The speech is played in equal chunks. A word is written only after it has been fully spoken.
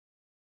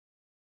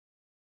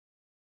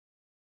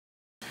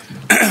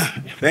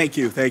Thank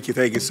you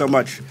so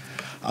much.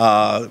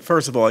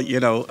 First of all,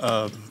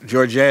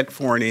 Georgette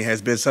Forney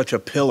has been such a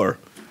pillar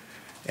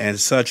and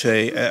such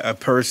a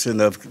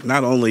person of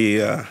not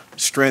only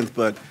strength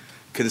but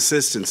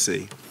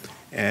consistency.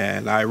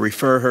 And I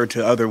refer her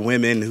to other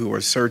women who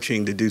are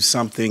searching to do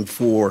something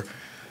for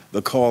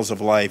the cause of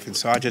life. And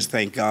so I just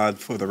thank God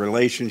for the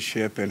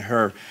relationship and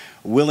her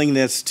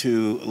willingness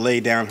to lay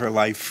down her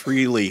life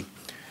freely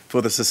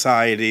for the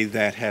society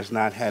that has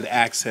not had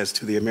access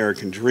to the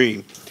American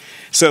dream.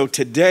 So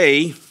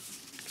today,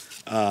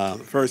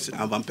 first,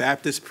 I'm a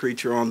Baptist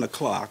preacher on the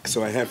clock,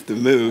 so I have to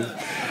move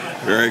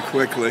very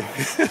quickly.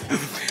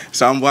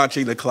 So I'm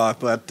watching the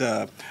clock,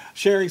 but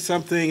sharing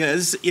something,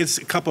 it's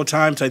a couple of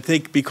times, I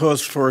think,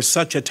 because for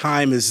such a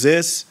time as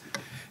this,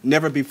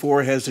 never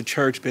before has the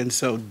church been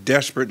so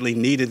desperately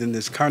needed in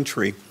this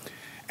country,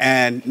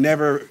 and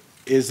never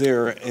is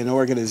there an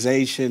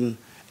organization,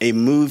 a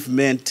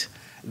movement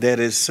that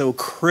is so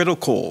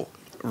critical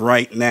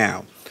right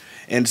now.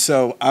 And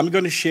so I'm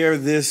going to share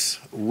this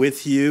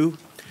with you.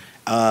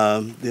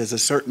 There's a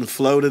certain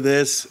flow to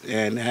this,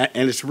 and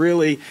it's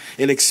really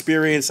an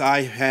experience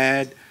I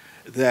had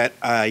that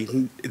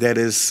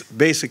is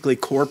basically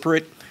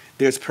corporate.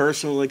 There's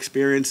personal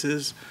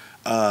experiences.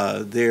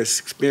 There's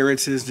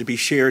experiences to be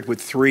shared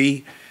with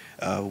 3,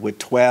 with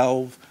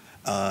 12,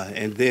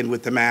 and then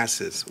with the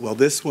masses. Well,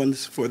 this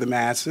one's for the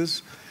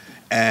masses,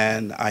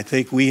 and I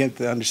think we have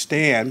to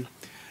understand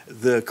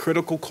the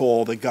critical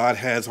call that God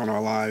has on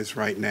our lives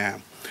right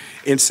now.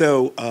 And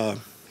so,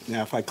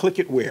 now if I click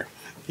it where?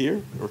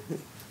 Here? Or here?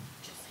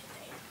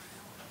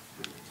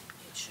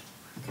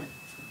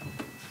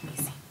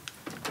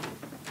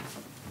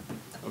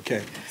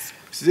 Okay.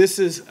 So this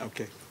is,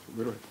 okay.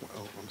 Oh,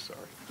 I'm sorry.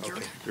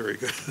 Okay, very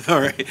good. All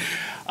right.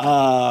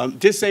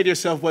 Just say to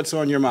yourself, what's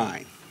on your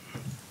mind?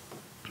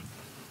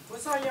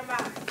 What's on your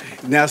mind?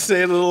 Now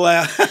say it a little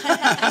loud.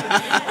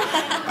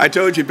 I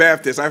told you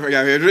Baptist. I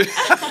forgot.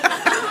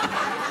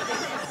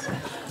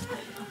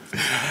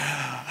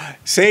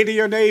 Say to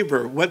your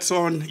neighbor, what's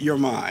on your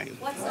mind?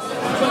 What's on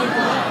your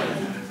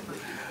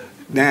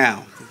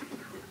mind?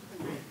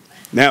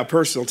 Now,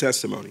 personal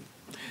testimony.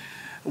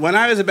 When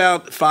I was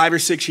about 5 or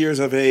 6 years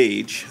of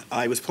age,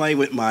 I was playing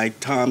with my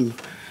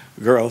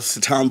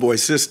tomboy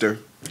sister,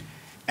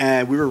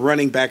 and we were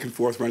running back and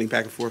forth, playing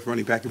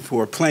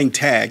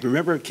tag.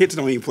 Remember, kids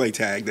don't even play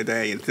tag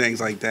today and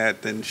things like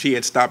that. And she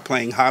had stopped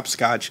playing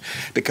hopscotch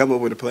to come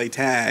over to play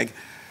tag.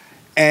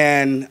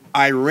 And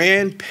I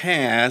ran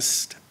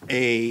past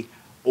a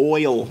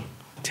oil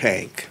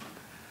tank,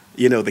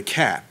 the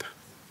cap.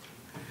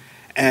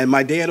 And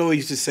my dad always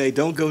used to say,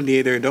 don't go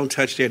near there, don't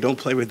touch there, don't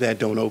play with that,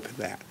 don't open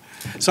that.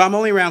 So I'm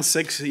only around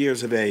 6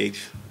 years of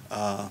age,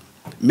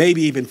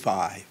 maybe even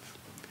 5.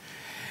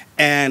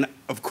 And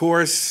of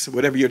course,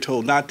 whatever you're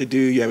told not to do,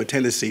 you have a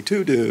tendency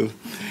to do.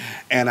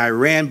 And I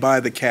ran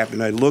by the cap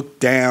and I looked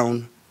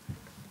down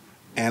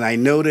and I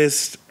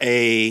noticed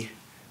a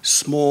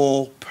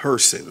small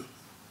person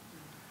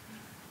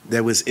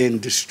that was in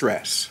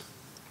distress.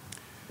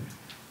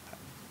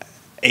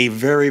 A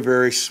very,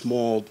 very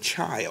small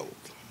child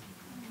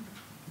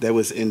that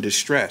was in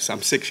distress.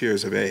 I'm 6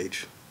 years of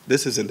age.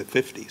 This is in the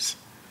 50s.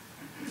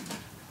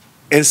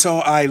 And so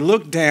I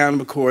looked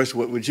down, of course,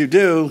 what would you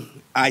do?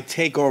 I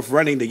take off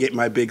running to get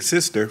my big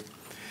sister.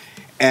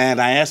 And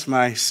I asked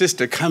my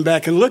sister, come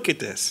back and look at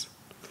this.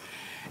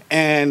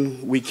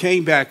 And we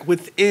came back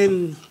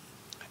within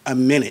a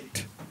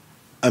minute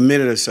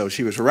or so.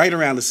 She was right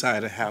around the side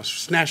of the house,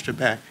 snatched her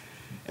back,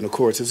 and of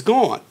course it's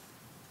gone.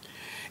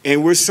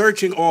 And we're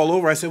searching all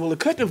over. I said, well, it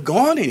couldn't have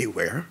gone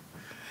anywhere.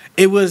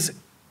 It was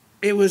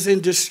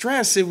in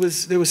distress.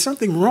 There was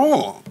something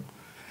wrong.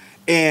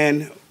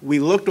 And we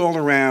looked all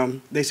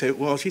around. They said,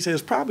 well, she said,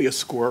 it's probably a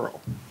squirrel.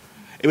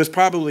 It was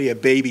probably a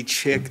baby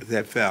chick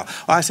that fell.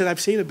 Oh, I said, I've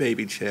seen a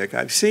baby chick.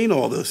 I've seen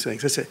all those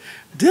things. I said,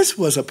 this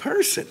was a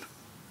person.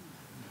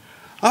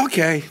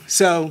 Okay,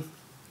 so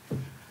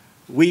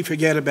we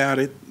forget about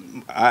it.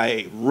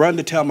 I run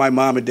to tell my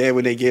mom and dad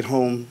when they get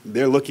home.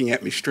 They're looking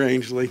at me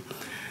strangely.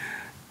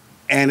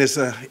 And it's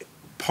a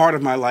part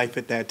of my life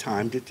at that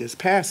time that just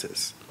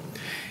passes.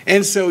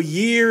 And so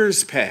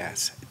years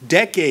pass,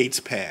 decades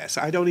pass.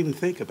 I don't even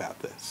think about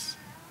this.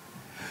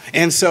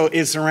 And so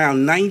it's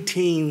around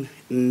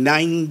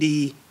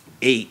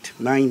 1998,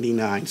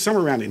 99,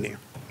 somewhere around in there.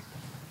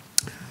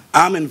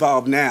 I'm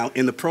involved now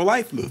in the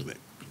pro-life movement.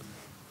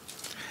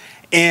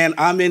 And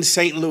I'm in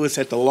St. Louis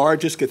at the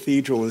largest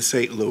cathedral in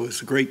St.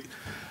 Louis, a great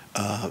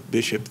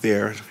bishop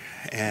there.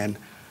 And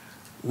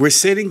we're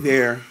sitting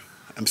there.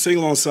 I'm sitting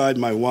alongside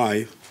my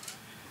wife,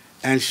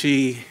 and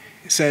she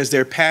says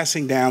they're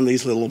passing down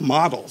these little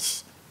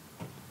models.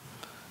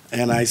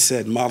 And I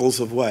said, models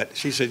of what?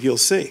 She said, you'll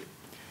see.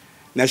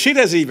 Now, she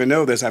doesn't even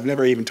know this. I've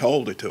never even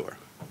told it to her.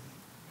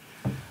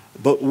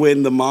 But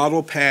when the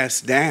model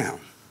passed down,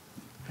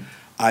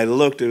 I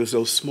looked, it was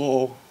those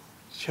small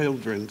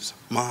children's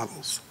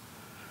models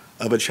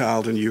of a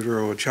child in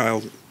utero, a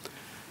child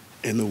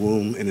in the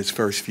womb in its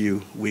first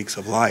few weeks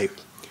of life.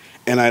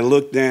 And I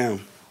looked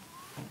down,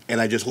 and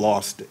I just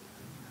lost it.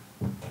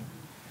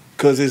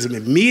 Because as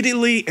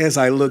immediately as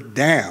I looked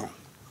down,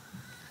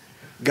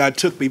 God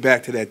took me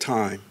back to that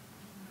time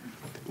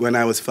when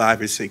I was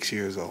 5 or 6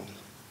 years old.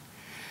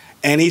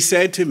 And he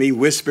said to me,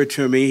 whispered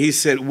to me, he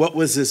said, "What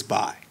was this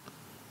by?"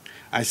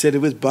 I said, "It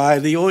was by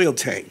the oil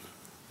tank."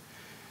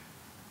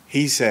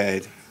 He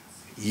said,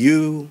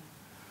 "You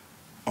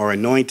are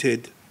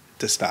anointed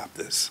to stop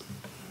this."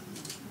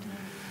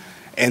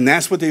 And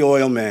that's what the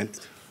oil meant.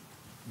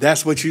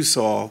 That's what you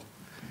saw.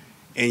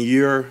 And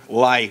your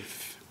life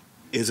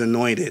is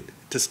anointed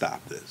to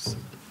stop this.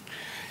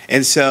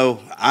 And so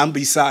I'm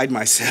beside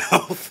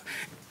myself.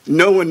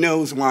 No one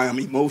knows why I'm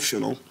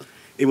emotional.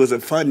 It was a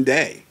fun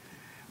day.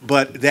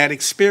 But that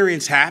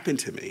experience happened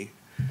to me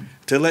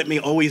to let me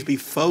always be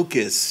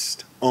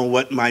focused on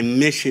what my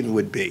mission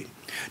would be.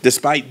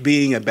 Despite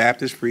being a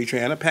Baptist preacher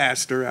and a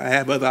pastor, I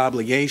have other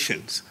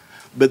obligations.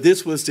 But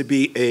this was to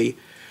be a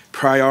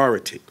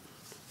priority.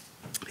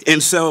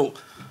 And so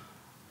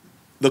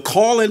the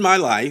call in my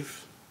life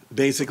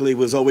basically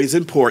was always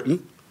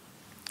important.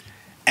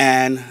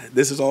 And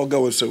this is all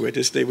going somewhere.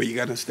 Just stay where you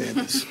got to understand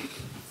this.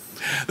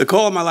 The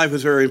call in my life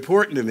was very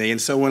important to me. And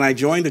so when I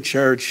joined the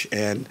church,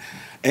 and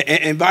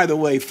by the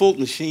way,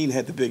 Fulton Sheen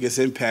had the biggest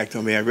impact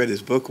on me. I read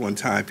his book one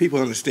time.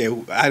 People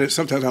understand,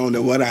 sometimes I don't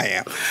know what I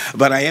am,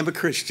 but I am a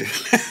Christian.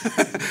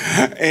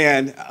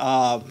 And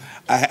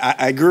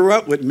I grew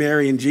up with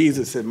Mary and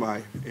Jesus in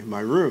my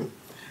room.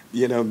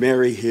 You know,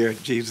 Mary here,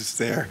 Jesus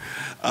there,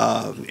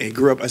 and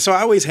grew up. So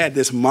I always had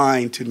this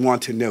mind to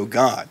want to know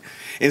God.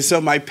 And so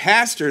my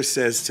pastor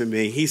says to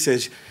me, he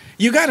says,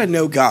 "You got to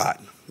know God,"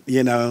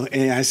 you know.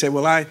 And I said,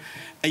 well, I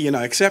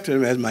accepted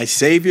him as my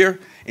Savior.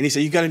 And he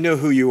said, "You got to know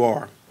who you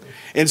are."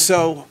 And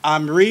so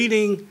I'm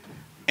reading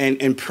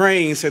and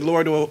praying and said,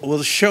 "Lord,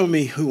 well, show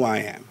me who I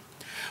am."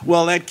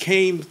 Well, that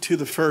came to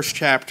the first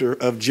chapter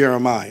of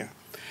Jeremiah.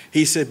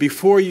 He said,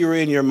 "Before you were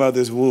in your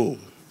mother's womb,"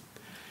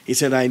 he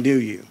said, "I knew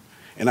you,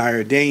 and I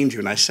ordained you,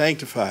 and I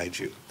sanctified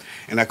you,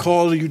 and I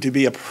called you to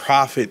be a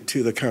prophet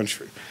to the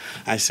country."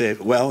 I said,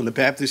 well, in the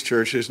Baptist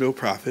church, there's no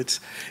prophets.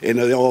 In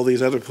all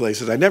these other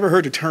places, I never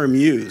heard the term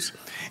used.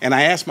 And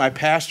I asked my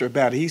pastor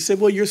about it. He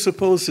said, well, you're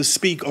supposed to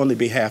speak on the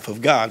behalf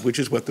of God, which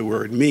is what the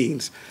word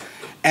means.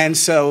 And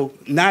so,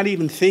 not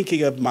even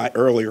thinking of my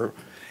earlier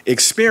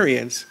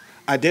experience,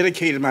 I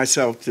dedicated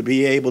myself to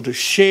be able to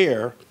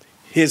share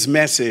his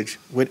message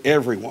with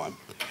everyone.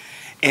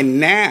 And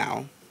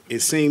now,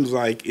 it seems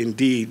like,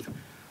 indeed,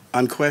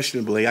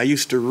 unquestionably, I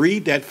used to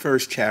read that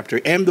first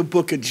chapter and the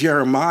book of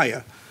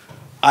Jeremiah.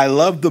 I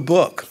love the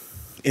book.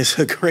 It's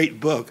a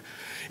great book.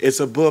 It's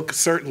a book,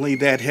 certainly,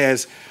 that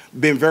has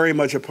been very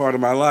much a part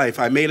of my life.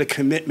 I made a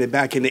commitment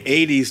back in the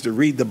 80s to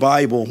read the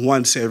Bible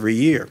once every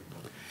year.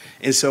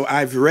 And so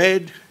I've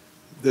read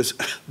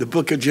the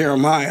book of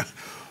Jeremiah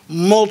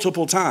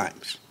multiple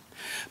times.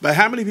 But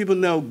how many people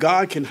know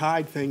God can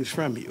hide things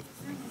from you?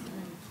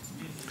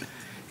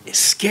 It's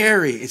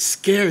scary. It's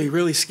scary,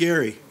 really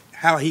scary,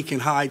 how he can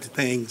hide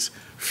things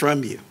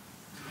from you.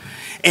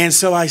 And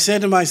so I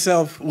said to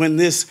myself, when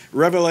this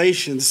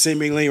revelation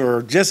seemingly,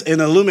 or just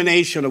an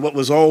illumination of what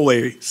was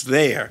always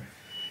there,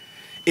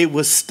 it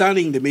was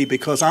stunning to me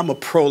because I'm a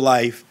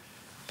pro-life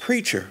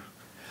preacher.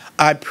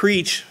 I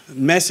preach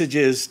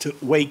messages to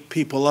wake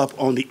people up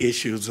on the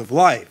issues of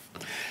life.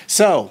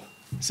 So,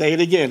 say it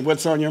again.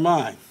 What's on your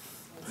mind?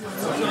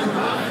 What's on your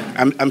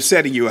mind? I'm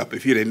setting you up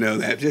if you didn't know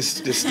that.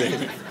 Just stay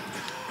there.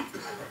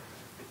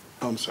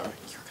 Oh, I'm sorry.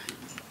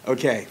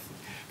 Okay.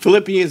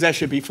 Philippians, that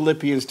should be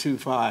Philippians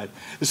 2:5.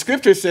 The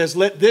scripture says,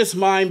 "Let this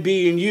mind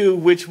be in you,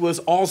 which was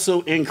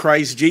also in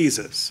Christ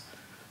Jesus."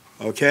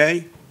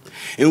 Okay?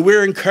 And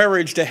we're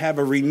encouraged to have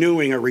a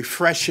renewing, a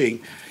refreshing,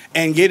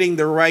 and getting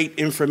the right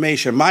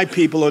information. My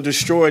people are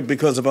destroyed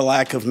because of a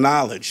lack of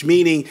knowledge,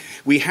 meaning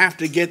we have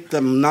to get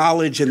the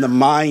knowledge and the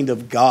mind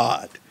of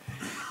God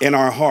in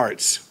our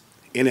hearts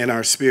and in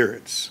our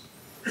spirits.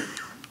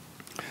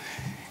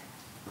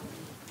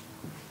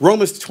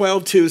 Romans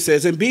 12:2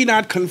 says, "And be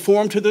not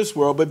conformed to this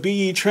world, but be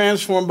ye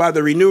transformed by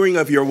the renewing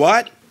of your"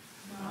 what?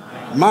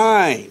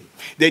 Mind.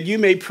 "That you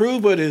may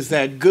prove what is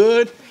that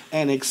good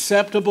and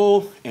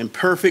acceptable and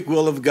perfect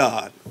will of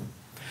God."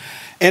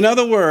 In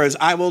other words,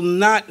 I will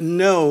not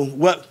know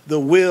what the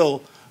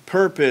will,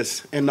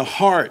 purpose, and the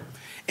heart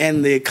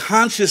and the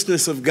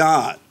consciousness of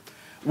God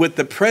with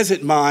the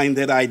present mind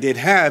that I did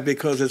have,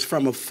 because it's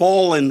from a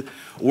fallen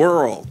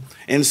world.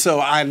 And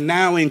so I'm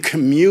now in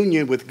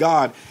communion with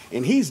God,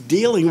 and he's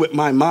dealing with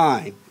my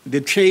mind to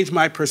change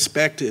my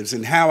perspectives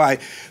and how I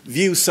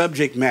view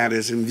subject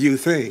matters and view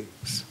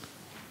things.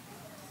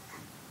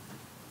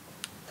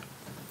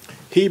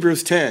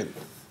 Hebrews 10.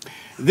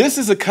 "This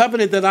is a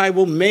covenant that I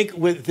will make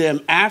with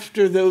them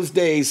after those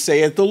days,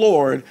 saith the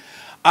Lord.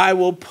 I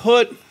will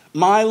put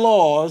my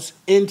laws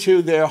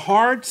into their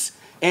hearts,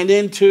 and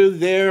into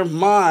their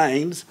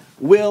minds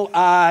will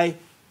I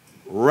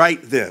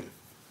write them."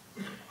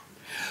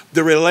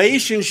 The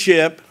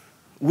relationship,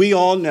 we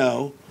all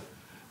know,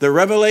 the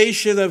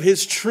revelation of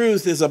his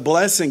truth is a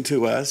blessing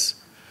to us.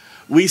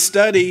 We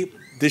study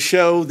to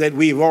show that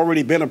we've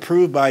already been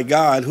approved by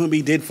God, whom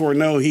he did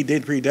foreknow, he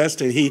did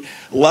predestine. He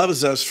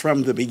loves us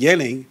from the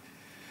beginning.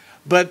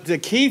 But the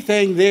key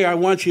thing there I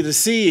want you to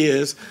see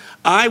is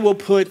I will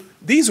put,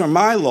 these are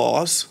my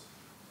laws,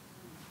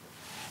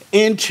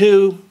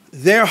 into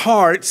their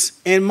hearts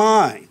and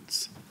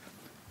minds.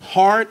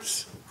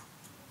 Hearts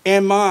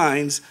and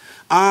minds,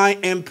 I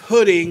am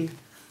putting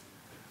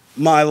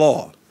my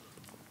law.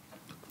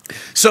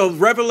 So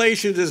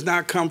revelation does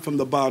not come from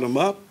the bottom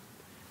up.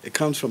 It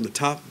comes from the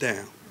top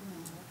down.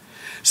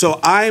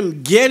 So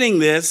I'm getting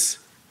this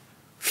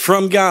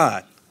from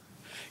God.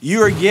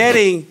 You are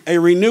getting a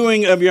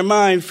renewing of your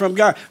mind from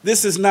God.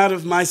 This is not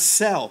of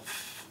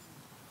myself.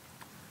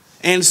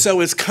 And so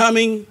it's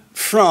coming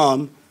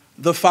from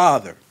the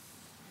Father.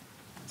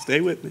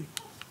 Stay with me.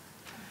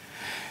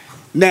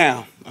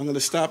 Now, I'm going to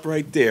stop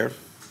right there.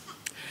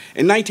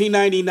 In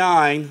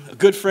 1999, a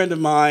good friend of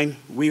mine,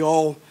 we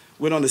all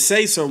went on the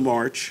Say So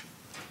March.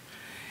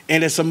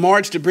 And it's a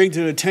march to bring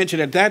to the attention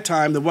at that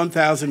time the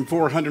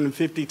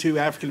 1,452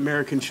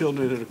 African-American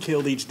children that are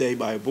killed each day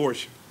by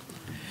abortion.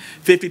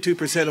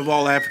 52% of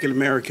all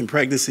African-American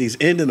pregnancies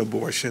end in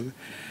abortion.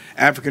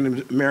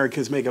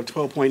 African-Americans make up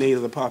 12.8%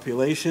 of the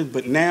population,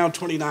 but now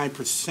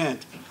 29%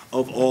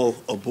 of all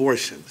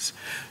abortions.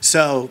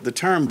 So the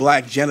term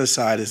black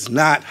genocide is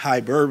not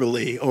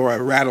hyperbole or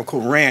a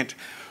radical rant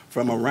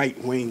from a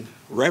right-wing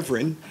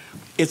reverend.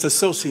 It's a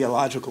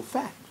sociological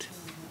fact.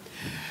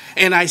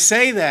 And I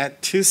say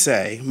that to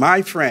say,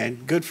 my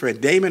friend, good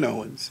friend, Damon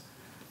Owens,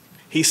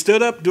 he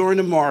stood up during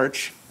the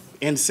march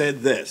and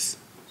said this: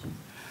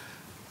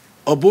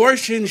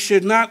 abortion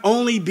should not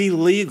be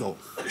legal,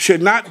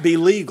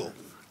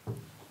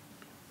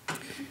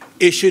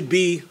 it should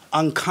be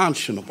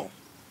unconscionable.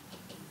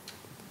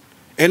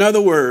 In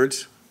other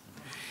words,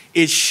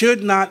 it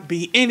should not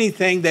be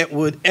anything that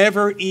would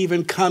ever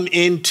even come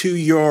into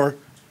your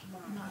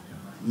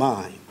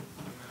mind.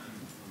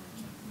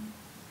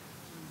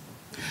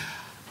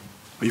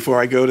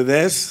 Before I go to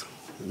this,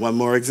 one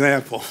more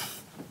example.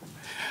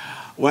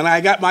 When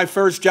I got my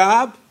first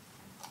job,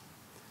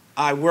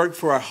 I worked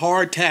for a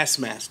hard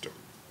taskmaster.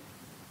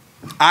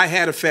 I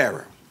had a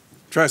Pharaoh,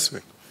 trust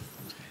me.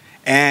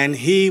 And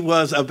he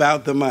was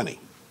about the money.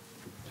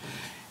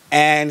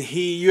 And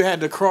you had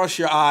to cross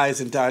your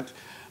I's and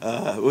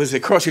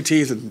cross your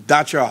T's and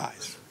dot your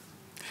I's.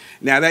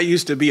 Now that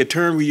used to be a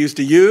term we used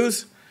to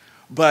use,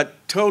 but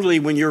totally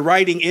when you're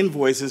writing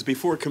invoices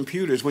before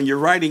computers, when you're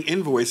writing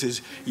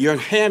invoices, your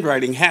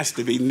handwriting has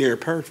to be near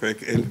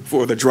perfect and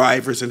for the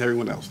drivers and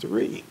everyone else to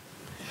read.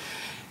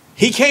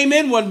 He came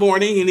in one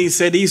morning and he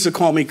used to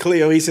call me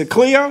Cleo. He said,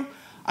 Cleo,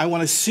 I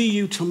want to see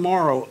you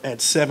tomorrow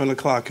at 7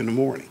 o'clock in the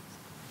morning.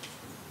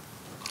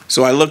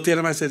 So I looked at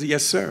him, I said,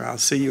 yes, sir, I'll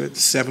see you at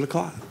 7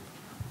 o'clock.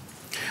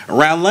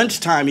 Around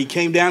lunchtime, he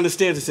came down the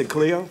stairs and said,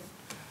 Cleo,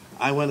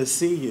 I want to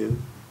see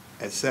you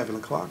at 7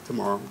 o'clock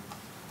tomorrow.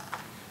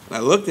 And I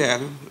looked at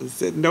him and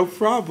said, no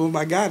problem,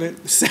 I got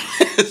it,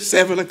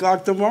 7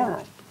 o'clock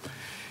tomorrow.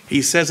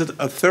 He says it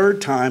a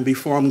third time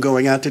before I'm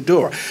going out the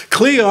door.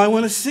 Cleo, I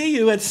want to see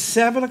you at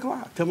 7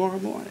 o'clock tomorrow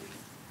morning.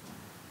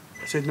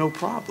 I said, no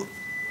problem.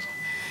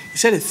 He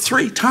said it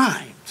 3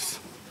 times.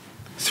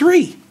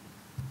 3.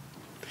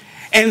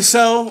 And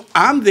so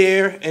I'm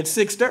there at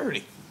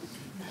 6:30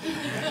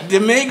 to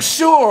make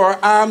sure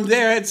I'm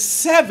there at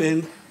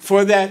 7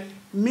 for that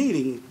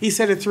meeting. He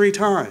said it 3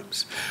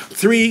 times.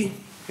 3,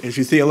 as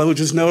you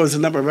theologians know, is the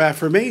number of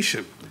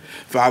affirmation.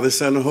 Father,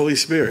 Son, and Holy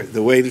Spirit,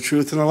 the way, the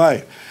truth, and the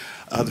life.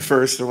 The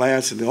first, the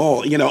last, and the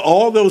all. You know,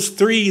 all those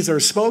 3s are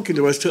spoken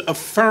to us to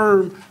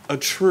affirm a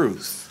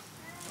truth.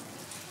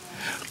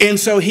 And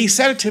so he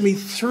said it to me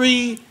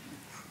 3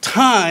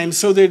 times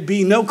so there'd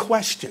be no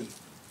question.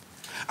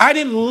 I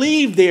didn't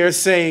leave there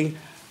saying,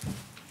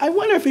 I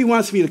wonder if he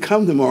wants me to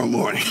come tomorrow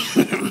morning.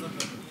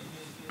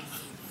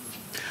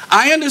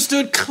 I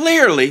understood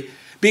clearly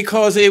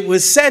because it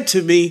was said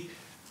to me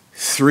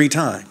 3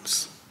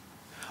 times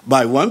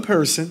by one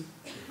person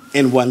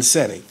in one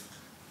setting.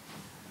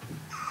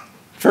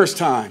 First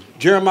time,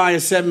 Jeremiah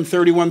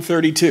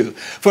 7:31-32.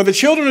 For the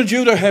children of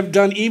Judah have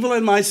done evil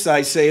in my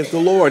sight, saith the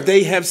Lord.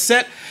 They have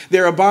set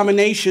their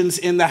abominations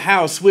in the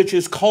house, which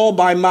is called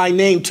by my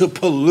name, to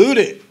pollute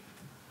it.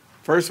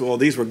 First of all,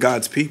 these were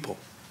God's people.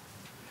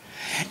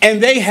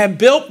 And they have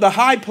built the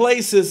high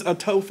places of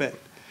Tophet,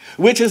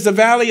 which is the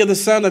valley of the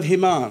son of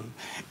Hinnom,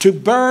 to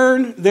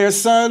burn their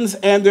sons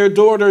and their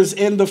daughters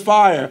in the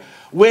fire,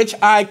 which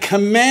I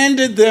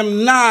commanded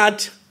them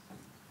not,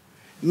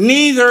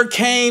 neither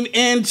came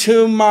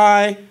into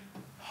my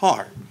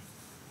heart.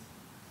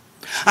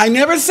 I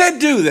never said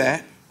do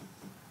that,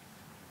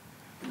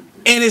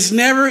 and it's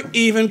never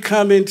even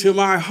come into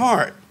my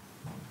heart.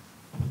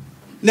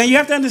 Now you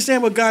have to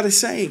understand what God is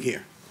saying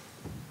here.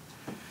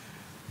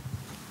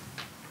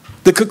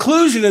 The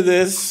conclusion of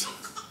this,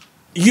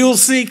 you'll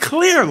see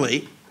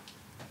clearly,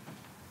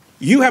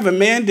 you have a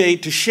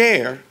mandate to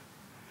share,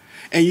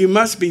 and you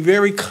must be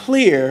very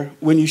clear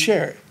when you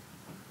share it.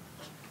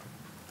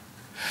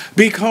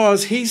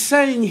 Because he's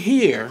saying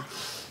here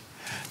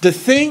to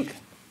think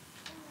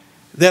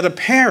that a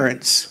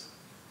parent's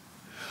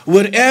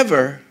would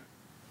ever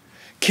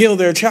kill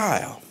their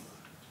child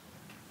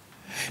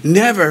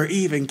never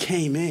even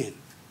came in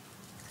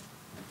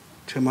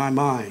to my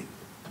mind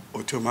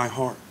or to my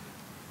heart.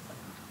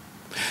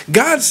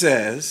 God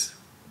says,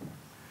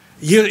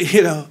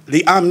 you know,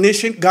 the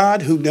omniscient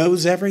God who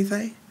knows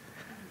everything,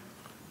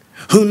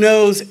 who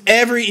knows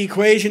every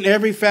equation,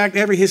 every fact,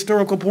 every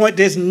historical point.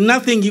 There's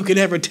nothing you can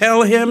ever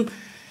tell him,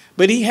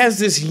 but he has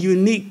this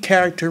unique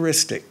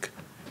characteristic.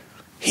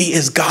 He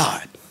is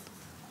God,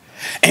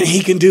 and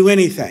he can do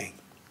anything.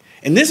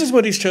 And this is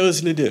what he's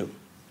chosen to do.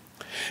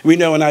 We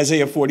know in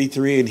Isaiah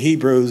 43 and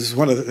Hebrews,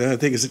 I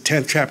think it's the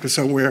 10th chapter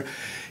somewhere,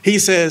 he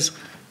says,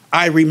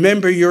 I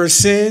remember your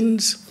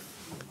sins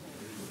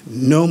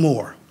no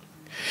more.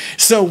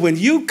 So when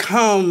you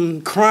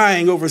come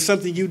crying over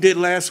something you did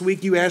last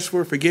week, you asked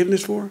for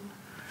forgiveness for,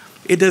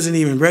 it doesn't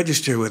even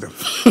register with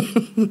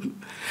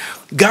him.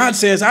 God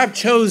says, I've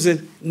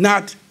chosen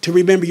not to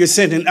remember your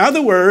sin. In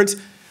other words,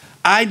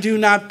 I do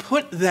not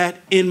put that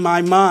in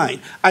my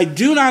mind. I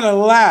do not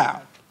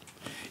allow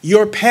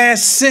your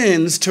past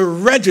sins to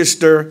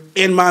register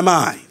in my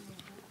mind.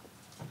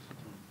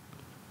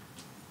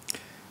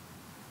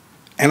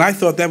 And I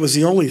thought that was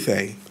the only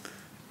thing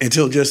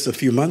until just a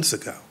few months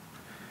ago,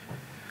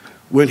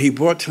 when he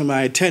brought to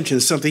my attention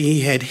something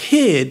he had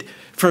hid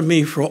from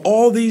me for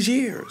all these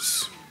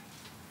years.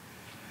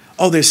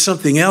 Oh, there's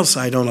something else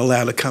I don't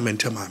allow to come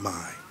into my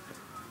mind.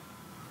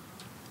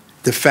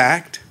 The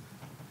fact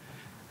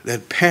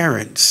that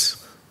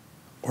parents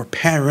or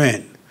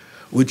parent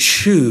would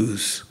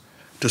choose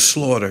to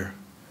slaughter,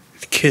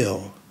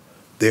 kill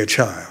their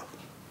child.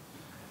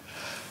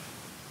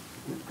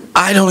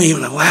 I don't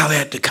even allow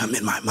that to come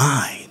in my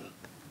mind.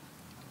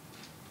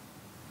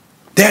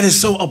 That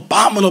is so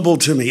abominable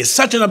to me. It's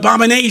such an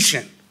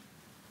abomination.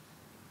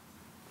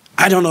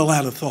 I don't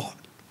allow the thought.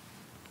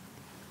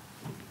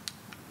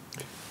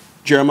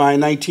 Jeremiah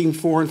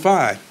 19:4 and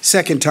 5.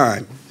 Second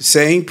time,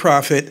 same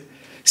prophet,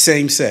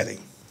 same setting.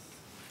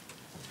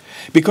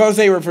 Because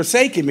they were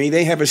forsaken me,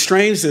 they have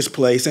estranged this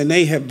place, and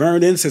they have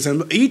burned incense.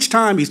 And each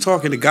time he's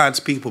talking to God's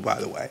people, by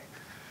the way.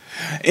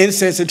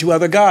 Incense into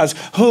other gods,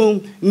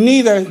 whom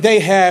neither they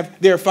have,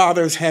 their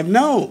fathers have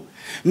known,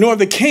 nor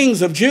the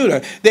kings of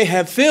Judah. They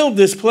have filled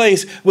this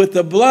place with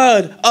the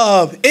blood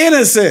of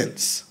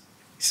innocents.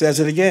 He says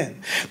it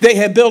again. They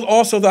have built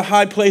also the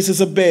high places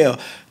of Baal,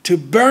 to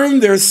burn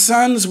their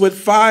sons with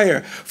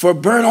fire for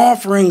burnt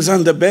offerings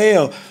unto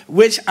Baal,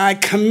 which I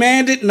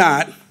commanded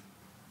not,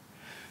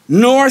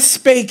 nor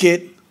spake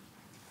it,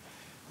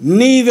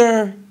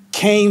 neither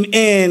came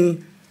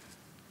in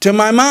to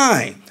my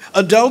mind.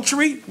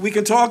 Adultery, we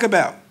can talk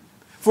about.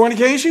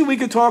 Fornication, we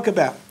can talk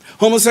about.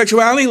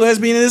 Homosexuality,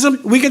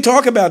 lesbianism, we can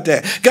talk about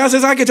that. God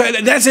says, I can talk,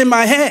 that's in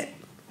my head.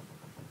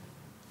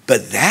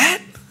 But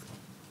that,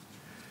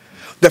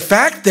 the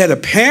fact that a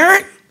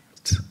parent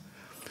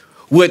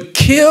would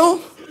kill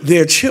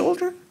their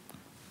children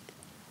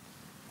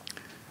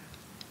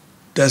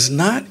does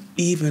not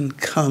even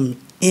come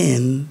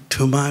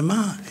into my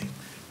mind.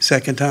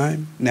 Second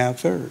time, now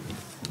third.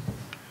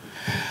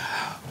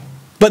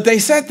 But they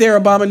set their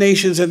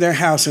abominations in their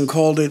house and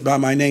called it by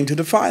my name to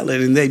defile it.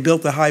 And they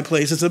built the high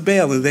places of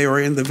Baal, and they were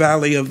in the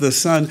valley of the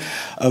son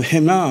of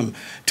Hinnom,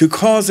 to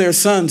cause their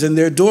sons and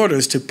their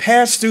daughters to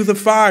pass through the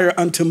fire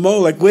unto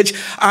Molech, which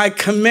I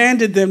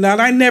commanded them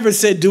not. I never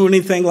said do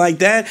anything like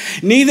that.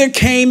 Neither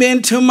came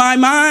into my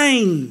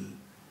mind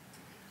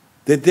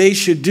that they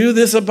should do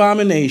this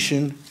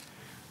abomination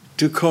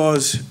to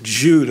cause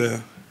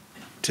Judah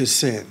to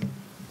sin.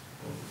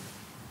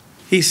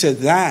 He said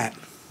that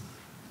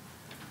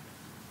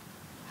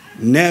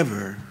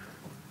never.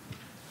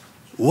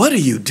 What are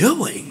you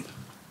doing?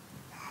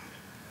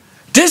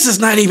 This is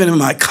not even in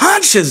my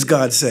conscience,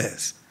 God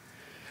says.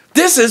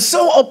 This is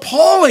so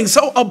appalling,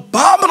 so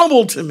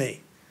abominable to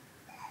me.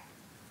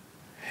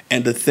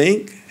 And to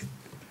think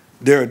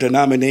there are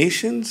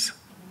denominations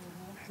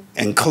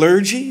and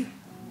clergy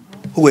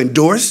who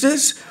endorse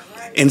this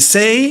and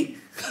say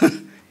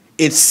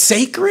it's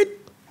sacred?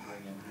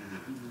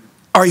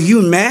 Are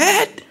you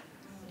mad?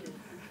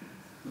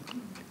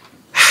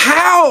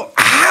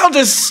 How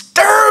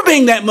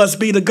disturbing that must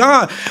be to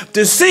God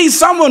to see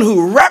someone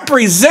who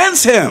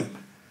represents him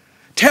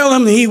tell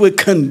him he would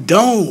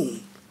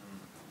condone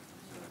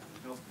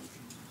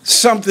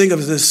something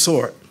of this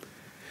sort.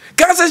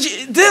 God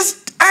says,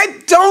 this, I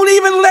don't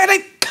even let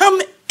it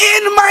come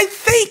in my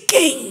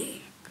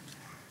thinking.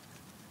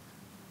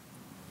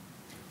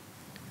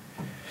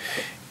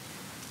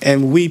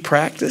 And we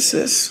practice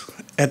this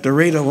at the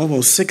rate of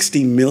almost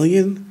 60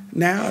 million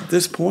now at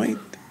this point.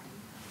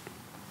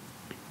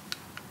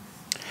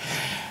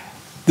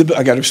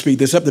 I got to speed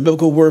this up. The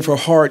biblical word for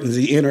heart is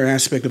the inner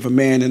aspect of a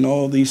man, and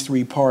all these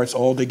three parts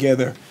all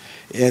together,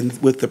 and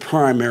with the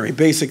primary,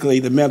 basically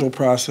the mental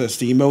process,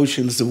 the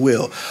emotions, the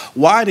will.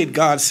 Why did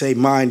God say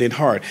mind and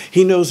heart?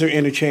 He knows they're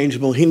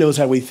interchangeable. He knows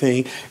how we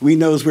think. We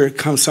knows we're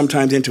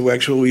sometimes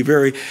intellectual. We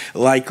very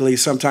likely,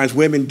 sometimes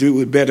women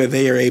do it better.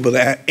 They are able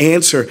to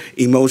answer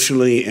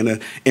emotionally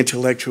and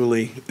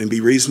intellectually and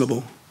be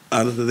reasonable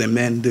other than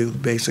men do,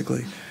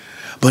 basically.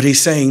 But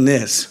he's saying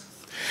this,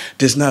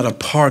 there's not a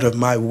part of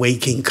my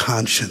waking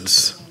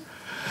conscience.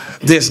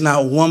 There's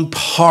not one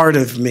part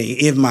of me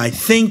in my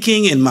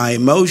thinking, in my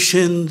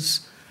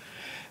emotions,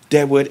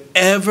 that would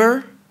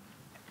ever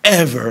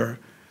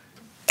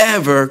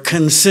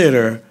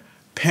consider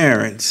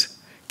parents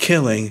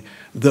killing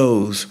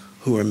those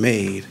who are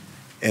made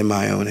in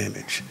my own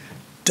image.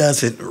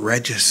 Doesn't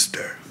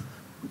register.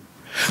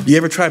 You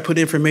ever try to put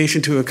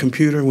information to a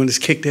computer when it's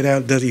kicked it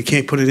out? You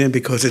can't put it in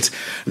because it's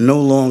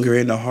no longer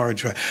in the hard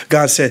drive.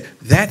 God said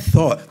that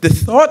thought, the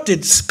thought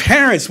that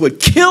parents would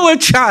kill a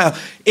child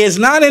is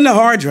not in the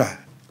hard drive.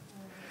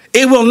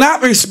 It will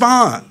not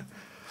respond.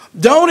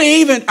 Don't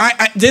even,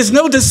 there's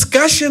no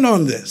discussion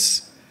on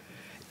this.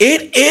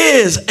 It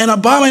is an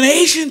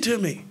abomination to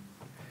me.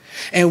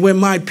 And when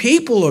my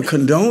people are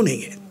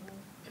condoning it,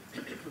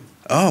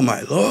 oh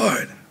my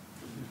Lord.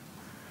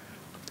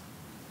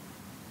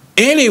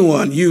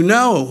 Anyone you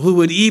know who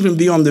would even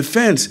be on the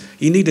fence,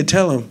 you need to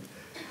tell them,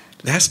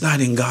 that's not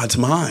in God's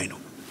mind.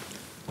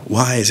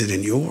 Why is it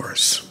in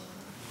yours?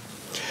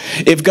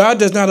 If God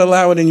does not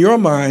allow it in your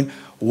mind,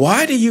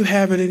 why do you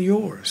have it in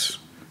yours?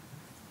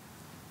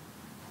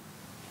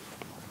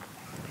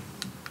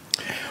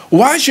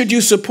 Why should you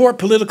support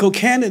political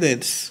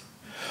candidates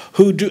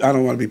who do, I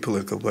don't want to be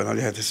political, but I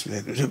have to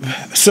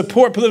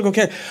support political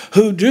candidates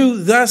who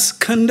do thus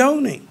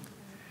condoning?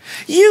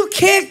 You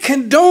can't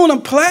condone a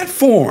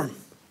platform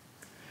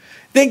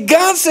that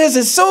God says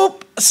is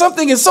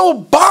something is so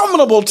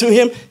abominable to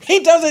him, he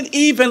doesn't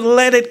even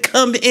let it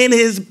come in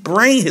his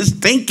brain, his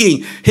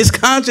thinking, his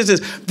consciousness.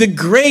 The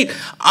great,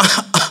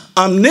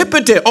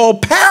 omnipotent,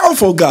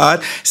 all-powerful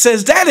God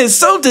says that is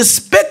so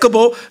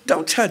despicable.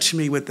 Don't touch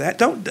me with that.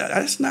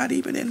 That's not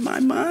even in my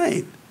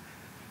mind.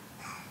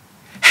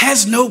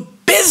 Has no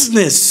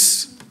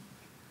business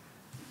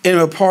in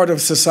a part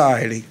of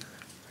society.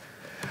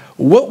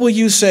 What will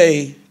you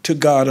say to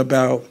God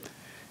about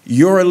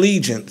your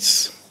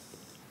allegiance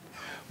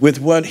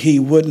with what he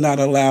would not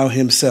allow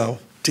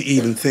himself to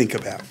even think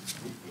about?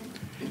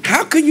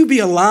 How can you be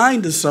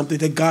aligned to something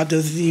that God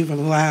doesn't even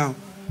allow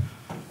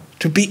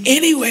to be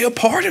any way a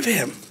part of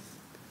him?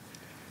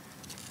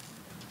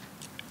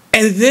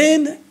 And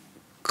then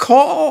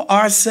call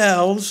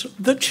ourselves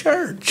the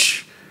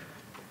church.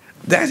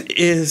 That's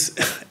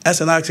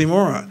an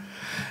oxymoron,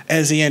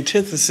 as the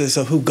antithesis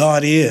of who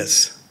God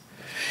is.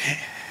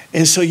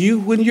 And so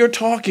when you're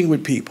talking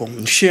with people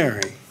and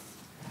sharing,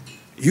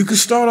 you can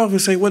start off and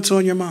say, what's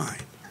on your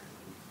mind?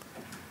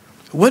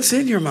 What's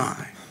in your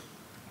mind?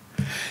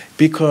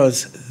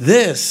 Because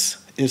this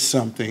is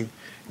something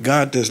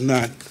God does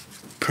not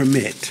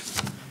permit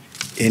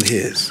in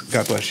his.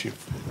 God bless you.